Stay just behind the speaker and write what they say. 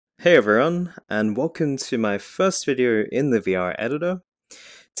Hey everyone, and welcome to my first video in the VR editor.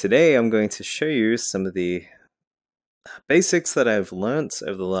 Today I'm going to show you some of the basics that I've learnt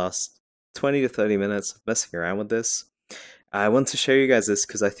over the last 20 to 30 minutes of messing around with this. I want to show you guys this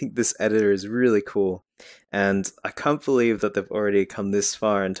because I think this editor is really cool, and I can't believe that they've already come this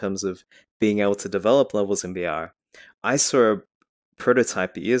far in terms of being able to develop levels in VR. I saw a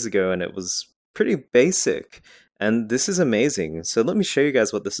prototype years ago and it was pretty basic, and this is amazing. So let me show you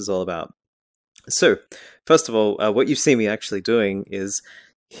guys what this is all about. So, first of all, what you see me actually doing is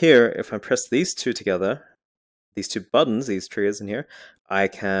here, if I press these two together, these two buttons, these triggers in here, I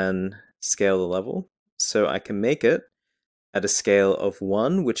can scale the level. So I can make it at a scale of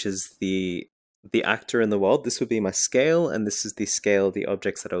 1, which is the actor in the world. This would be my scale, and this is the scale of the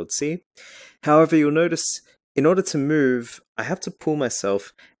objects that I would see. However, you'll notice in order to move, I have to pull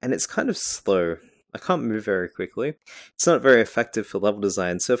myself, and it's kind of slow. I can't move very quickly. It's not very effective for level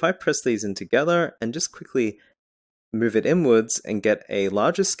design. So if I press these in together and just quickly move it inwards and get a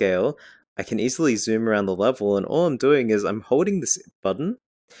larger scale, I can easily zoom around the level, and all I'm doing is I'm holding this button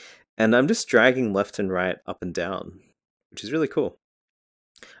and I'm just dragging left and right, up and down, which is really cool.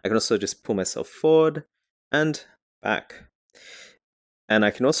 I can also just pull myself forward and back. And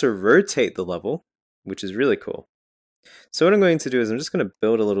I can also rotate the level, which is really cool. So what I'm going to do is I'm just going to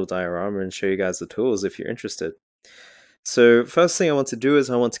build a little diorama and show you guys the tools if you're interested. So first thing I want to do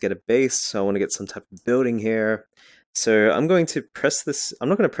is I want to get a base. So I want to get some type of building here. So I'm going to press this. I'm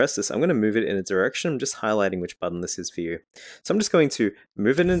not going to press this. I'm going to move it in a direction. I'm just highlighting which button this is for you. So I'm just going to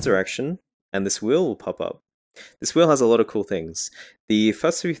move it in a direction and this wheel will pop up. This wheel has a lot of cool things. The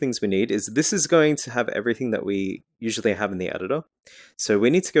first few things we need is this is going to have everything that we usually have in the editor. So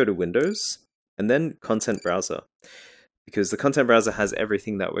we need to go to Windows and then Content Browser, because the content browser has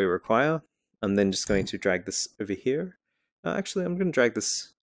everything that we require. I'm then just going to drag this over here. Actually, I'm going to drag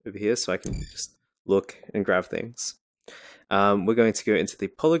this over here so I can just look and grab things. We're going to go into the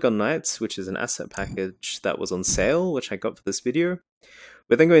Polygon Nights, which is an asset package that was on sale, which I got for this video.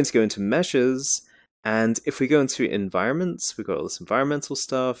 We're then going to go into Meshes, and if we go into Environments, we've got all this environmental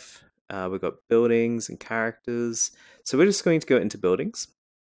stuff. We've got buildings and characters. So we're just going to go into Buildings.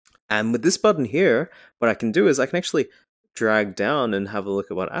 And with this button here, what I can do is I can actually drag down and have a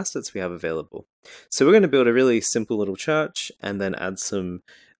look at what assets we have available. So we're going to build a really simple little church and then add some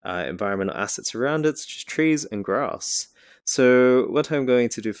environmental assets around it, such as trees and grass. So what I'm going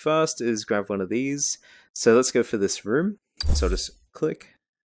to do first is grab one of these. So let's go for this room. So I'll just click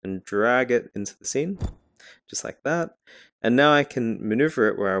and drag it into the scene, just like that. And now I can maneuver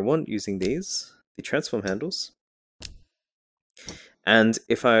it where I want using these, the transform handles. And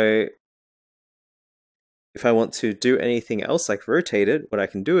if I want to do anything else like rotate it, what I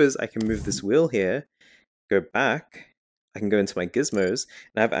can do is I can move this wheel here, go back, I can go into my gizmos,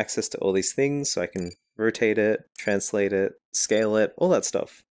 and I have access to all these things, so I can rotate it, translate it, scale it, all that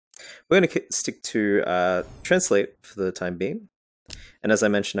stuff. We're going to stick to translate for the time being. And as I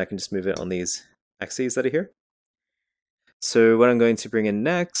mentioned, I can just move it on these axes that are here. So what I'm going to bring in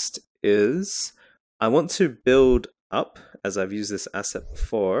next is I want to build up, as I've used this asset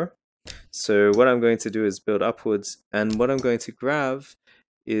before. So what I'm going to do is build upwards, and what I'm going to grab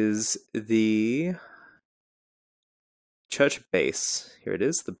is the church base. Here it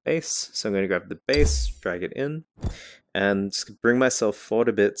is, the base. So I'm going to grab the base, drag it in, and just bring myself forward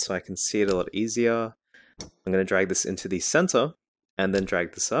a bit so I can see it a lot easier. I'm going to drag this into the center, and then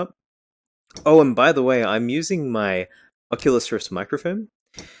drag this up. Oh, and by the way, I'm using my Oculus Rift microphone.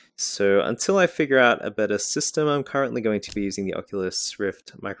 So until I figure out a better system, I'm currently going to be using the Oculus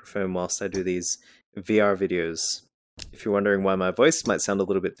Rift microphone whilst I do these VR videos. If you're wondering why my voice might sound a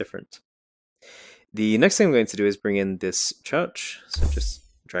little bit different. The next thing I'm going to do is bring in this church. So just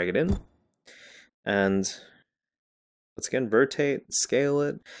drag it in. And once again, rotate, scale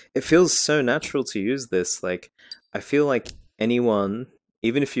it. It feels so natural to use this. Like, I feel like anyone,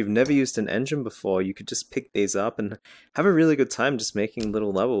 even if you've never used an engine before, you could just pick these up and have a really good time just making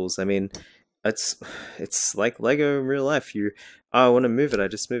little levels. I mean, it's like Lego in real life. I want to move it, I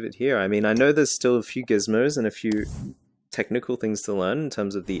just move it here. I mean, I know there's still a few gizmos and a few technical things to learn in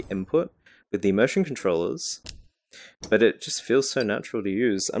terms of the input with the motion controllers, but it just feels so natural to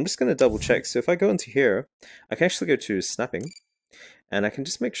use. I'm just going to double check. So if I go into here, I can actually go to snapping, and I can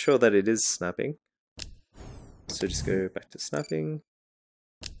just make sure that it is snapping. So just go back to snapping.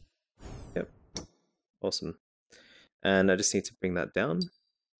 Yep, awesome. And I just need to bring that down.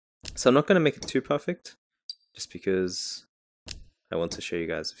 So I'm not going to make it too perfect, just because I want to show you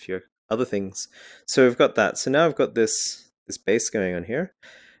guys a few other things. So we've got that. So now I've got this base going on here.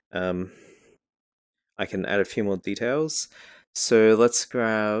 I can add a few more details. So let's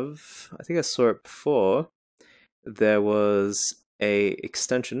grab, I think I saw it before. There was a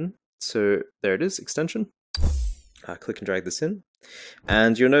extension. So there it is, extension. Click and drag this in.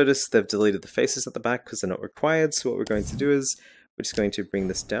 And you'll notice they've deleted the faces at the back because they're not required. So what we're going to do is we're just going to bring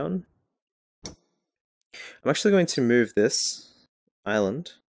this down. I'm actually going to move this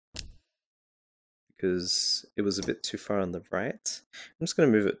island because it was a bit too far on the right. I'm just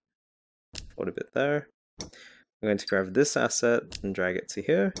going to move it forward a bit there. I'm going to grab this asset and drag it to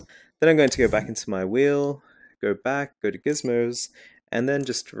here. Then I'm going to go back into my wheel, go back, go to gizmos, and then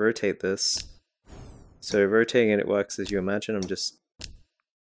just rotate this. So rotating it works as you imagine. I'm just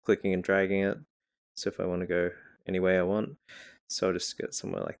clicking and dragging it. So if I want to go any way I want, so I'll just get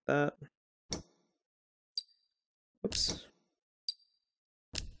somewhere like that. Oops.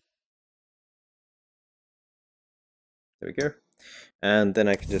 There we go. And then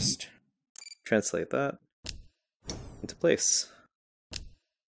I can just translate that into place.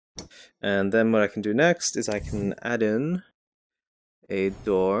 And then what I can do next is I can add in a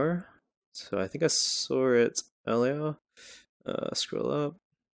door. So I think I saw it earlier. Scroll up.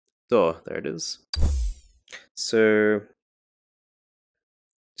 Door, there it is. So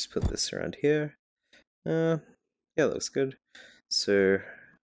just put this around here. Yeah, that looks good. So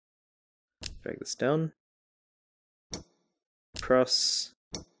drag this down, across,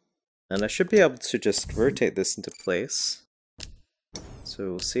 and I should be able to just rotate this into place. So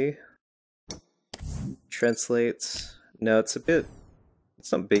we'll see. Translate. Now it's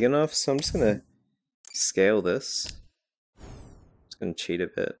not big enough, so I'm just gonna scale this. Just gonna cheat a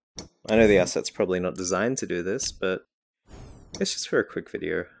bit. I know the asset's probably not designed to do this, but it's just for a quick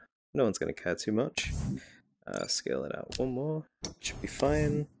video. No one's gonna care too much. Scale it out one more. Should be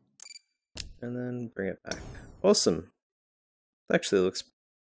fine. And then bring it back. Awesome. It actually looks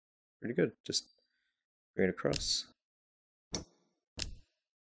pretty good. Just bring it across.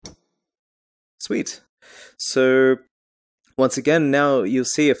 Sweet. So once again, now you'll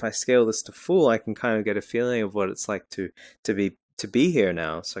see if I scale this to full, I can kind of get a feeling of what it's like to be here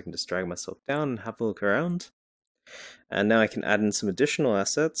now. So I can just drag myself down and have a look around. And now I can add in some additional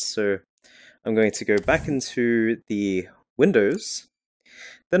assets. So I'm going to go back into the windows.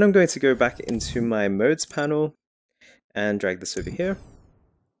 Then I'm going to go back into my modes panel and drag this over here.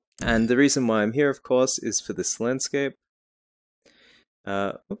 And the reason why I'm here, of course, is for this landscape.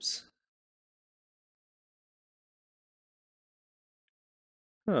 Oops.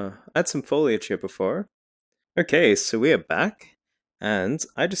 I had some foliage here before. Okay, so we are back. And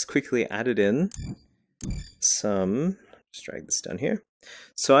I just quickly added in some, just drag this down here.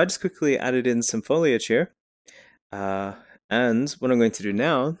 So I just quickly added in some foliage here. And what I'm going to do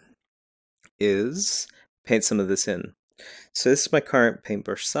now is paint some of this in. So this is my current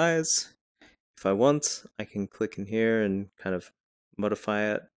paintbrush size. If I want, I can click in here and kind of modify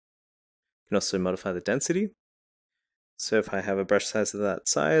it. You can also modify the density. So if I have a brush size of that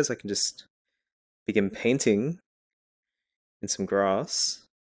size, I can just begin painting in some grass.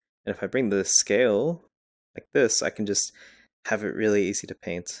 And if I bring the scale like this, I can just have it really easy to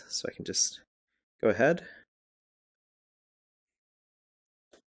paint. So I can just go ahead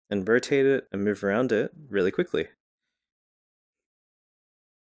and rotate it and move around it really quickly.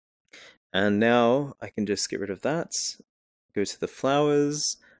 And now I can just get rid of that, go to the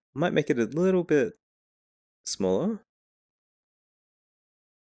flowers. I might make it a little bit smaller.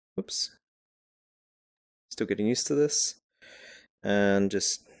 Whoops. Still getting used to this. And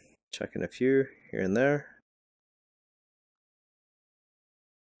just chuck in a few here and there.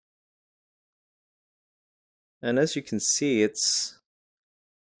 And as you can see, it's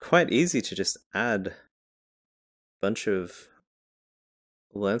quite easy to just add a bunch of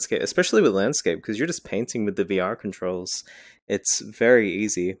landscape, especially with landscape, because you're just painting with the VR controls. It's very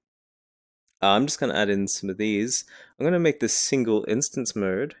easy. I'm just going to add in some of these. I'm going to make this single instance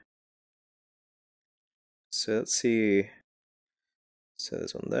mode. So let's see. So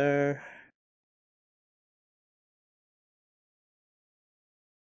there's one there.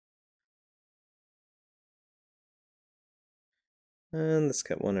 And let's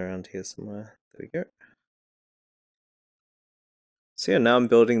get one around here somewhere. There we go. So yeah, now I'm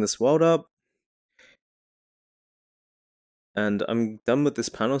building this world up. And I'm done with this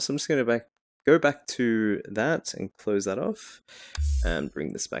panel, so I'm just going to go back to that and close that off. And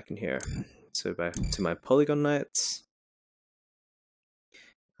bring this back in here. So back to my polygon nights.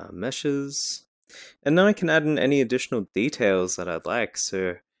 Meshes. And now I can add in any additional details that I'd like.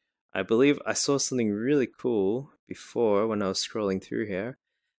 So I believe I saw something really cool before when I was scrolling through here.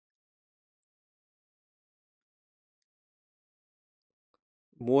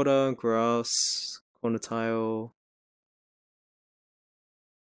 Water, grass, corner tile.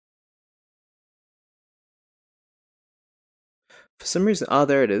 For some reason, oh,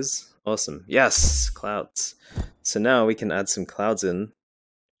 there it is. Awesome. Yes, clouds. So now we can add some clouds in.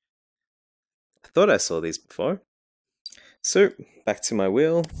 I thought I saw these before. So back to my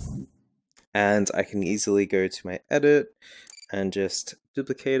wheel, and I can easily go to my edit and just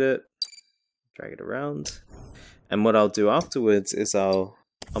duplicate it, drag it around. And what I'll do afterwards is I'll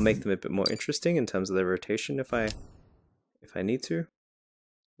make them a bit more interesting in terms of their rotation if I need to.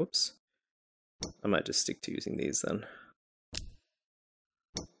 Whoops. I might just stick to using these then.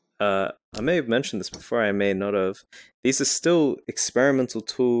 I may have mentioned this before, I may not have. These are still experimental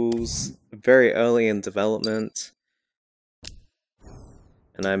tools, very early in development.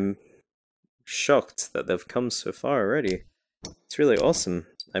 And I'm shocked that they've come so far already. It's really awesome.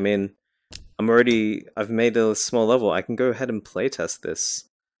 I mean, I've made a small level. I can go ahead and playtest this.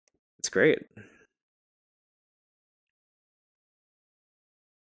 It's great.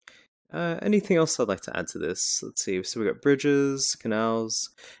 Anything else I'd like to add to this? Let's see. So we got bridges,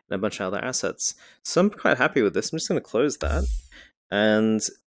 canals, and a bunch of other assets. So I'm quite happy with this. I'm just going to close that. And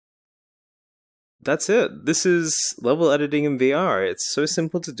that's it. This is level editing in VR. It's so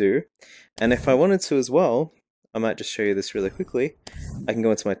simple to do. And if I wanted to as well, I might just show you this really quickly. I can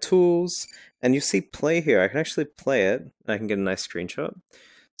go into my tools, and you see play here. I can actually play it, and I can get a nice screenshot.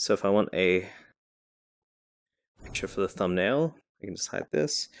 So if I want a picture for the thumbnail, I can just hide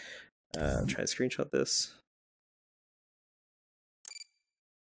this. Try to screenshot this.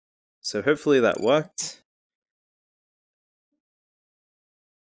 So hopefully that worked.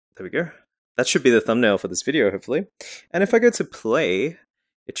 There we go. That should be the thumbnail for this video, hopefully. And if I go to play,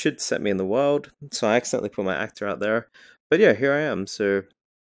 it should set me in the world. So I accidentally put my actor out there. But yeah, here I am. So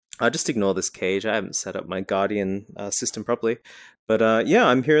I'll just ignore this cage. I haven't set up my Guardian system properly. But yeah,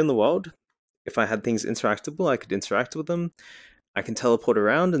 I'm here in the world. If I had things interactable, I could interact with them. I can teleport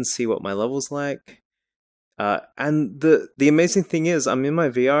around and see what my level's like. And the amazing thing is, I'm in my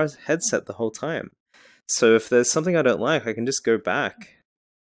VR headset the whole time. So if there's something I don't like, I can just go back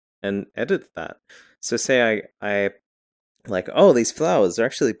and edit that. So say I like, oh, these flowers are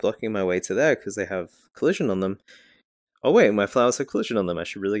actually blocking my way to there because they have collision on them. Oh wait, my flowers have collision on them. I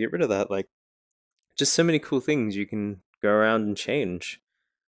should really get rid of that. Like, just so many cool things you can go around and change.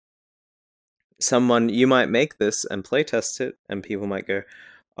 You might make this and playtest it, and people might go,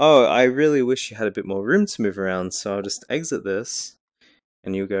 oh, I really wish you had a bit more room to move around, so I'll just exit this.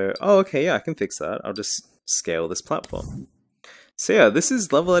 And you go, oh, okay, yeah, I can fix that. I'll just scale this platform. So yeah, this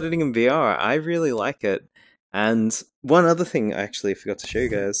is level editing in VR. I really like it. And one other thing I actually forgot to show you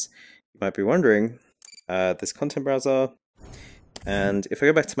guys, you might be wondering, this content browser, and if I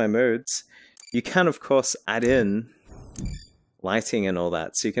go back to my modes, you can of course add in lighting and all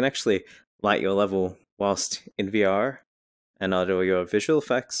that. So you can actually light your level whilst in VR and add all your visual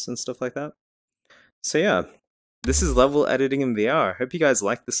effects and stuff like that. So yeah, this is level editing in VR. Hope you guys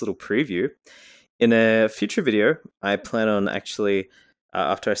like this little preview. In a future video, I plan on actually,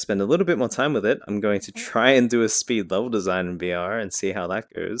 after I spend a little bit more time with it, I'm going to try and do a speed level design in VR and see how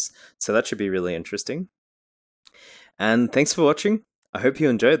that goes. So that should be really interesting. And thanks for watching. I hope you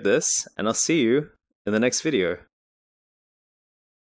enjoyed this, and I'll see you in the next video.